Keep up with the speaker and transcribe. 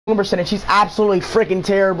percentage, he's absolutely freaking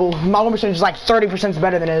terrible. My win percentage is like 30%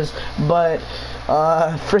 better than his, but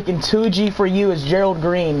freaking 2G for you is Gerald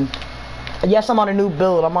Green. Yes, I'm on a new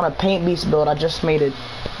build. I'm on a Paint Beast build. I just made it.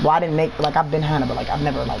 Well, I didn't make, like, I've been Hannah, but like I've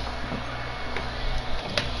never like.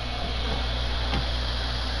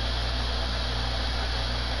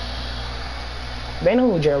 They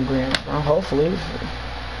know who Gerald Green is, bro. Hopefully.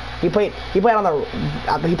 He played on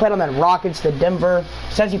the Rockets, the Denver.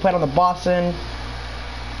 Says he played on the Boston.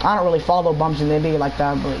 I don't really follow bumps in the NBA like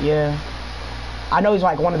that, but yeah. I know he's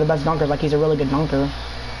like one of the best dunkers. Like he's a really good dunker.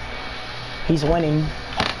 He's winning.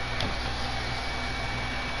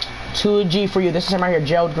 2G for you. This is him right here,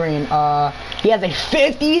 Gerald Green. He has a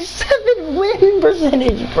 57 winning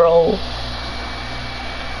percentage, bro.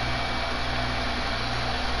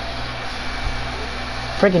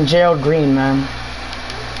 Freaking Gerald Green, man.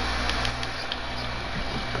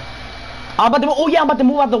 I'm about to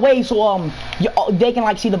move out the way so they can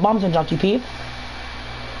like see the bums and jump. You peep?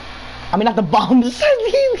 I mean not the bums.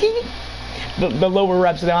 the lower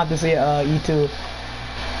reps, they don't have to see it. E2.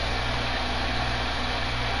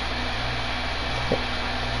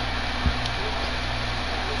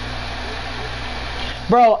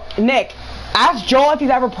 Bro, Nick, ask Joel if he's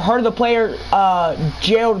ever heard of the player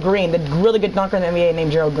Gerald Green, the really good dunker in the NBA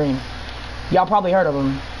named Gerald Green. Y'all probably heard of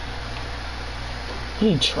him.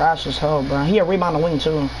 He trash as hell, bro. He a rebound and wing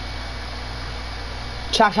too.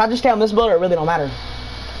 Should I just stay on this build or it really don't matter?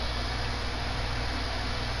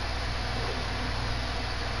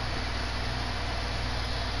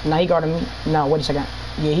 Nah, he guarded me. No, wait a second.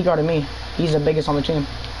 Yeah, he guarded me. He's the biggest on the team.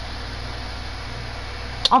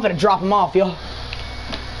 I'm gonna drop him off, yo.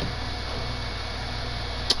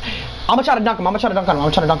 I'm gonna try to dunk him. I ain't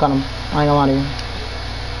gonna lie to you.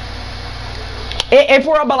 If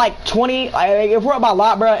we're up by like 20, if we're up by a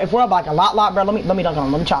lot, bro. If we're up by like a lot, bro. Let me dunk on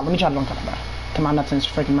him. Let me try to dunk on him, bro. Come on, nuts in his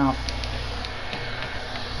freaking mouth.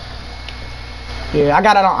 Yeah, I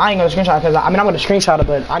got it on. I ain't gonna screenshot because I mean I'm gonna screenshot it,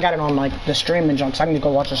 but I got it on like the stream and junk, so I can just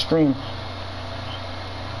go watch the stream.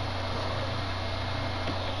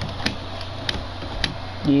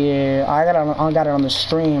 Yeah, I got it on the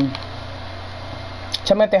stream.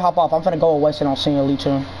 Tell me if they hop off. I'm finna go with West and I'll sing Elite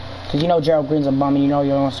 2. Cause you know Gerald Green's a bum and you know he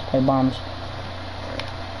wants to play bombs.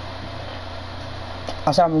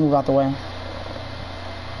 I said I'm gonna move out the way.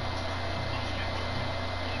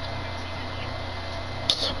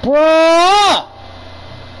 Bruh!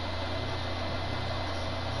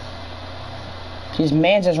 These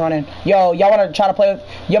mans is running. Yo, y'all wanna try to play with...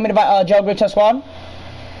 You want me to invite Gerald Green to the squad?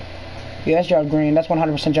 Yeah, that's Gerald Green. That's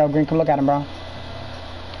 100% Gerald Green. Come look at him, bro.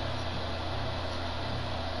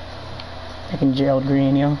 Freaking Gerald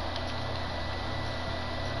Green, yo.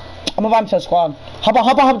 I'm gonna invite him to the squad. Hop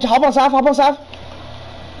on, Saf.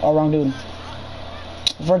 Oh, wrong dude.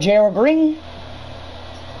 For Gerald Green?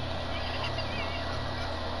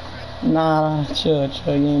 Nah, chill.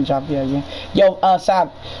 You ain't drop yet. Yeah. Yo,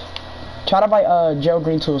 Saf. Try to invite Gerald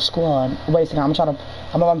Green to a squad. Wait a second. I'm gonna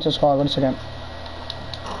invite him to a squad. Wait a second.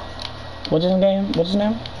 What's his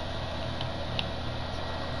name?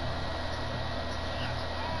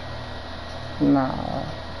 Nah.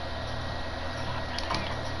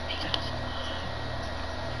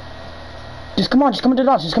 Just come to the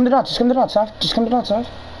dots, Saf.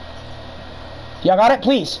 Y'all got it?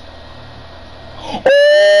 Please.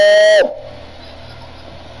 Oh!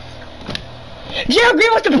 Gerald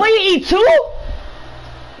Green wants to play E2?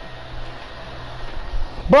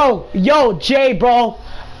 Bro, yo, Jay, bro.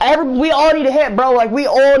 We all need to hit, bro. Like, we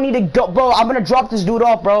all need to go. Bro, I'm gonna drop this dude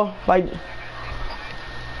off, bro. Like...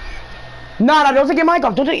 Nah, don't take your mic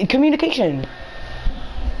off. Don't take communication.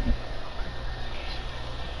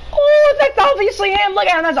 Oh, that's obviously him. Look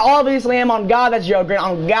at him. That's obviously him. On God, that's Gerald Green.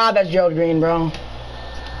 On God, that's Gerald Green, bro.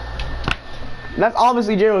 That's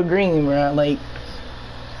obviously Gerald Green, bro. Like,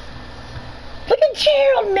 look at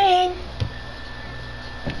Gerald, man.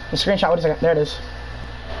 The screenshot. Wait a second. There it is.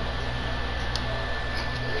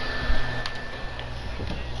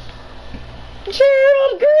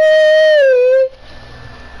 Gerald Green.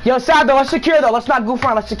 Yo, Sad though, let's secure though. Let's not goof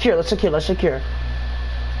around. Let's secure. True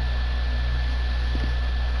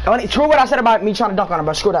what I said about me trying to dunk on him,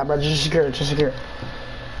 but screw that, bro. Just secure.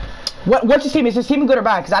 What's his team? Is his team good or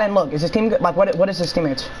bad? Cause I didn't look. Is his team good? Like what is his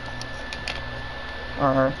teammates?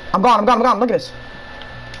 I'm gone. Look at this.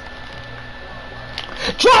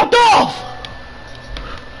 Dropped off.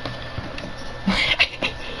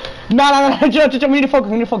 No. We need to focus.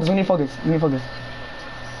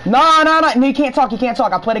 No, you can't talk.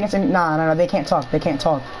 I played against him. No, they can't talk.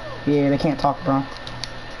 Yeah, they can't talk, bro.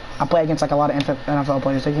 I play against like a lot of NFL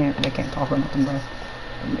players. They can't talk or nothing, bro.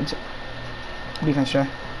 Defense, sure.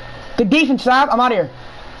 Good defense, Sab. I'm out of here.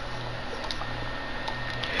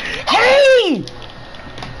 Jay!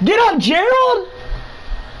 Get up, Gerald!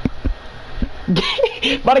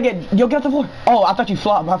 About to get... Yo, get off the floor. Oh, I thought you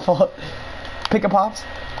flopped. My fault. Pick up pops.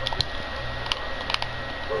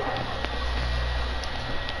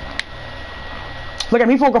 Look at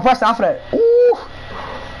me, full compressed after that. Ooh!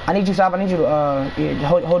 I need you, Sab. I need you to, yeah,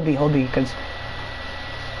 hold B, because...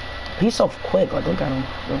 He's so quick. Like, look at him.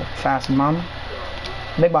 Fast, mom.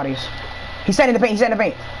 Big bodies. He's setting the paint. He's setting the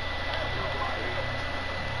paint.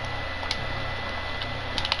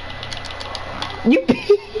 You...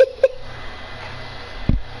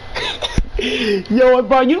 Yo,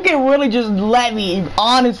 bro, you can really just let me,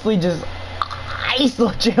 honestly, just ice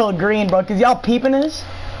Gerald Green, bro, because y'all peeping this.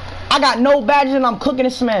 I got no badges and I'm cooking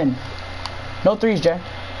this man. No threes, Jay.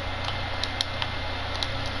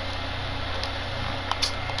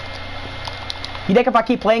 You think if I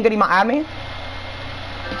keep playing good, he might add me?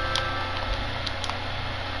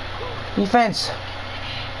 Defense.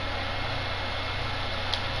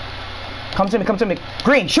 Come to me, come to me.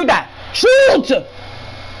 Green, shoot that. Shoot!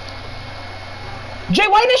 Jay,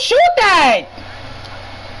 why didn't you shoot that?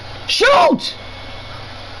 Shoot!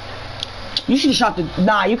 You should have shot the...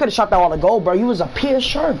 Nah, you could have shot that while ago, bro. You was a pure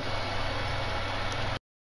sharp.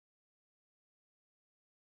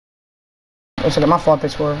 It's like my fault they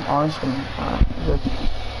score. Orange. Good.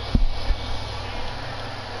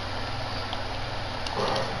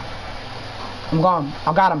 I'm gone.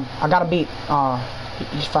 I got him. I got him beat.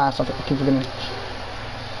 He's fast. I keep forgetting.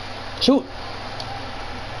 Shoot.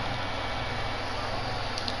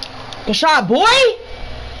 Good shot, boy!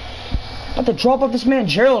 About to drop off this man,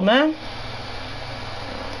 Gerald, man.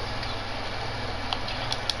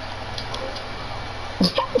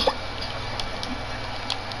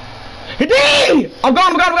 Hey! I'm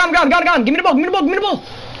gone. Give me the ball.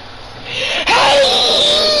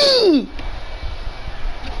 Hey!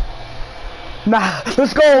 Nah,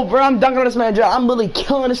 let's go, bro. I'm dunking on this man, Gerald. I'm really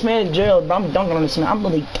killing this man, Gerald, bro. I'm dunking on this man. I'm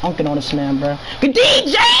really dunking on this man, bro. Good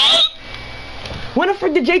DJ! When the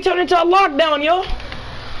frick did Jay turn into a lockdown, yo?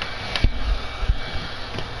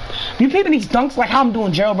 You peeping these dunks like how I'm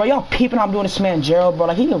doing Gerald, bro. Y'all peeping how I'm doing this man, Gerald, bro.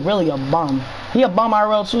 Like, he really a bum. He a bum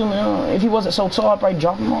IRL too, man. If he wasn't so tall, I'd probably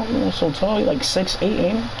drop him off. Man. So tall, he like 6'8",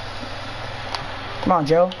 ain't he? Come on,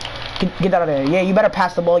 Gerald. Get out of there. Yeah, you better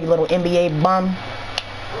pass the ball, you little NBA bum.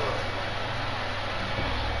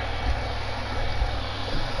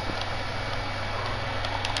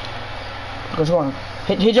 What's going on?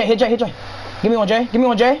 Hit Jay. Give me one, Jay. Give me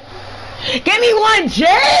one, Jay.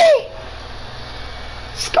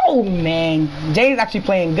 Let's go, man. Jay's actually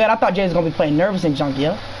playing good. I thought Jay was going to be playing nervous and junk,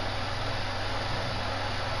 yo.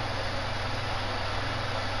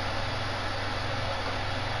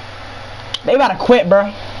 They about to quit,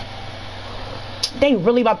 bro. They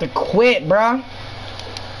really about to quit, bro.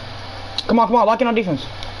 Come on. Lock in on defense.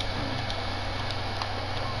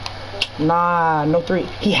 Nah, no three.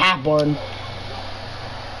 He half-boarding.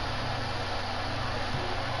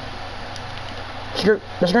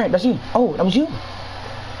 That's Green. That's you. Oh, that was you.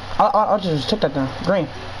 I just took that down. Green.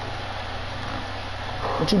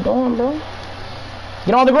 What you doing, bro?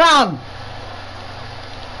 Get on the ground.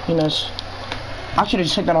 You missed. I should have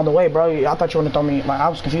just took that all the way, bro. I thought you were gonna throw me. Like, I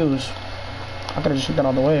was confused. I could have just took that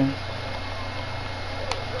all the way.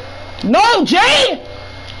 No, Jay!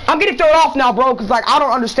 I'm getting thrown off now, bro. Cause like I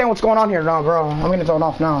don't understand what's going on here now, bro. I'm getting thrown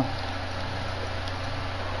off now.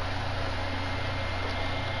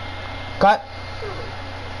 Cut.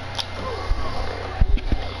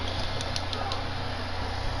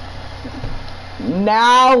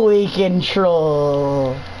 Now we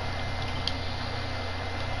control.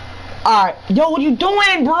 Alright. Yo, what you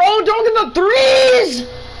doing, bro? Don't get the threes!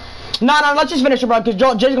 Nah, let's just finish it, bro.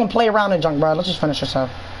 Because Jay's gonna play around and junk, bro. Let's just finish this up.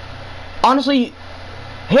 Honestly,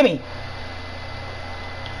 hit me.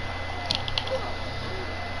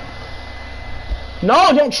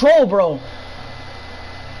 No, don't troll, bro.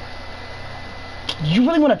 You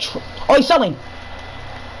really want to troll? Oh, he's selling.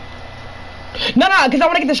 No, because I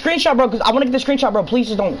want to get the screenshot, bro. Please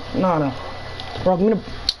just don't. No. Bro, give me the.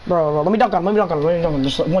 Bro, let me dunk on him.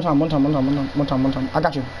 Just one time. I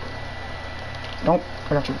got you. Don't.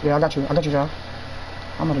 I got you. Yeah, I got you, Joe.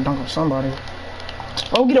 I'm gonna dunk on somebody.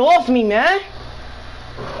 Oh, get off me, man.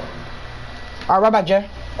 Alright, right back, Jay.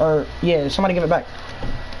 Or, yeah, somebody give it back.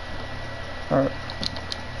 Alright.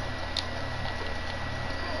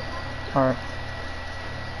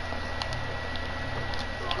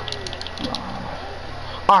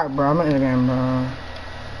 Alright, bro. I'm in the game, bro.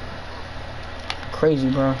 Crazy,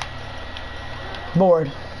 bro.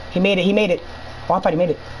 Bored. He made it. Oh, I thought he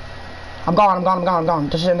made it. I'm gone.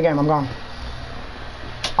 This is in the game. I'm gone.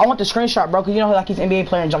 I want the screenshot, bro, because you know like he's an NBA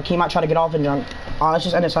player and junk. He might try to get off and junk. Let's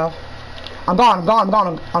just end this off. I'm gone.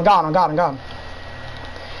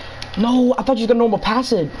 No, I thought you was gonna normal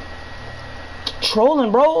pass it.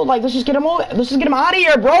 Trolling, bro. Like, let's just get him over. Let's just get him out of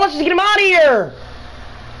here, bro. Let's just get him out of here,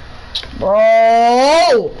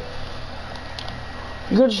 bro.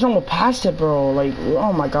 You could just normal pass it, bro. Like,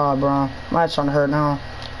 oh my god, bro. My head's starting to hurt now.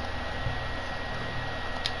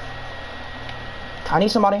 I need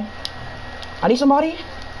somebody.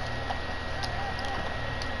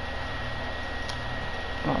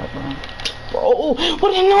 Alright, bro. Bro,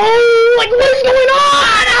 what is like? What is going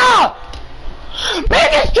on? Man,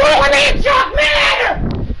 it's trolling me, Chuck, man!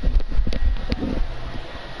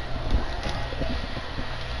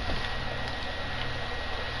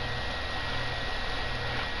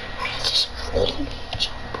 Man, it's just trolling me,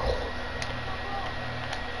 Chuck, bro.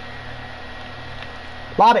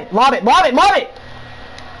 Lob it!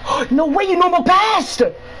 No way, you normal passed!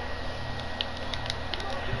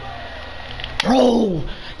 Bro,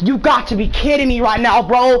 you got to be kidding me right now,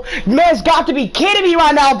 bro. Man's got to be kidding me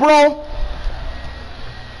right now, bro.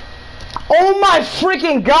 Oh my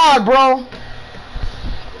freaking god, bro.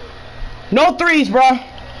 No threes, bro.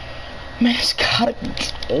 Man, it's gotta be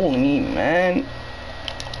trolling me, man.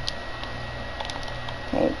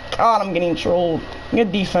 Oh god, I'm getting trolled.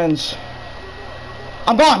 Good defense.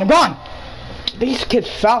 I'm gone. These kids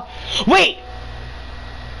foul. Wait!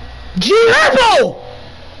 Gerald!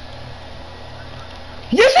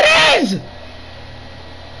 Yes, it is!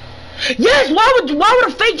 Yes, why would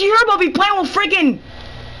a fake Gerald be playing with freaking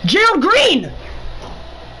Gerald Green?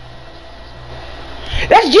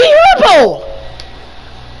 That's Gerald!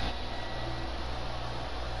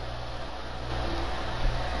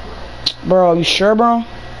 Bro, you sure, bro?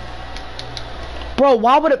 Bro,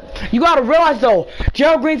 why would it? You gotta realize though,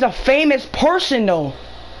 Gerald Green's a famous person though.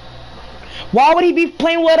 Why would he be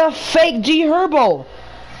playing with a fake G Herbo?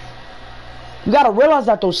 You gotta realize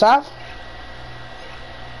that though, Sav.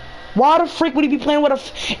 Why the freak would he be playing with a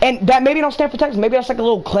and that maybe don't stand for Texas. Maybe that's like a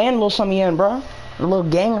little clan, a little something in, bro. A little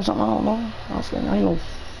gang or something. I don't know. I don't know.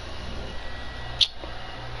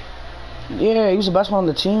 Yeah, he was the best one on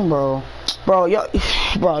the team, bro. Bro, yo,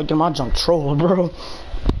 bro, get my junk trolled, bro.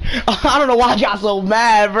 I don't know why y'all so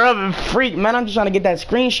mad, bro. Freak, man. I'm just trying to get that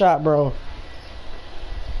screenshot, bro.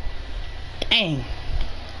 Dang.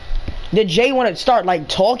 Did Jay want to start like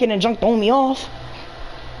talking and junk throwing me off?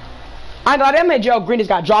 I got him and Gerald Green just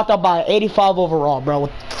got dropped up by 85 overall, bro.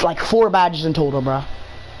 With like 4 badges in total, bro.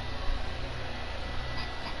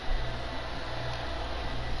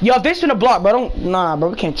 Yo, if this been a block, bro, nah, bro.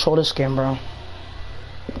 We can't troll this game, bro.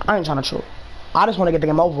 I ain't trying to troll. I just want to get the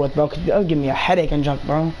game over with, bro, because that'll give me a headache and junk,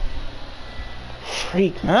 bro.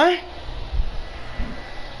 Freak, man.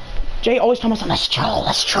 Jay always telling us, let's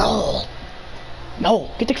troll. No,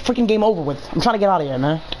 get the freaking game over with. I'm trying to get out of here,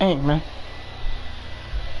 man. Dang, man.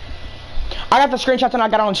 I got the screenshots and I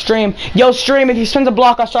got on stream. Yo, stream, if he spins a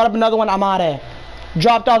block, I'll start up another one. I'm out of here.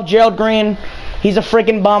 Dropped off Gerald Green. He's a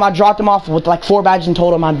freaking bum. I dropped him off with like 4 badges in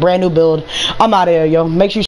total. My brand new build. I'm out of here, yo. Make sure you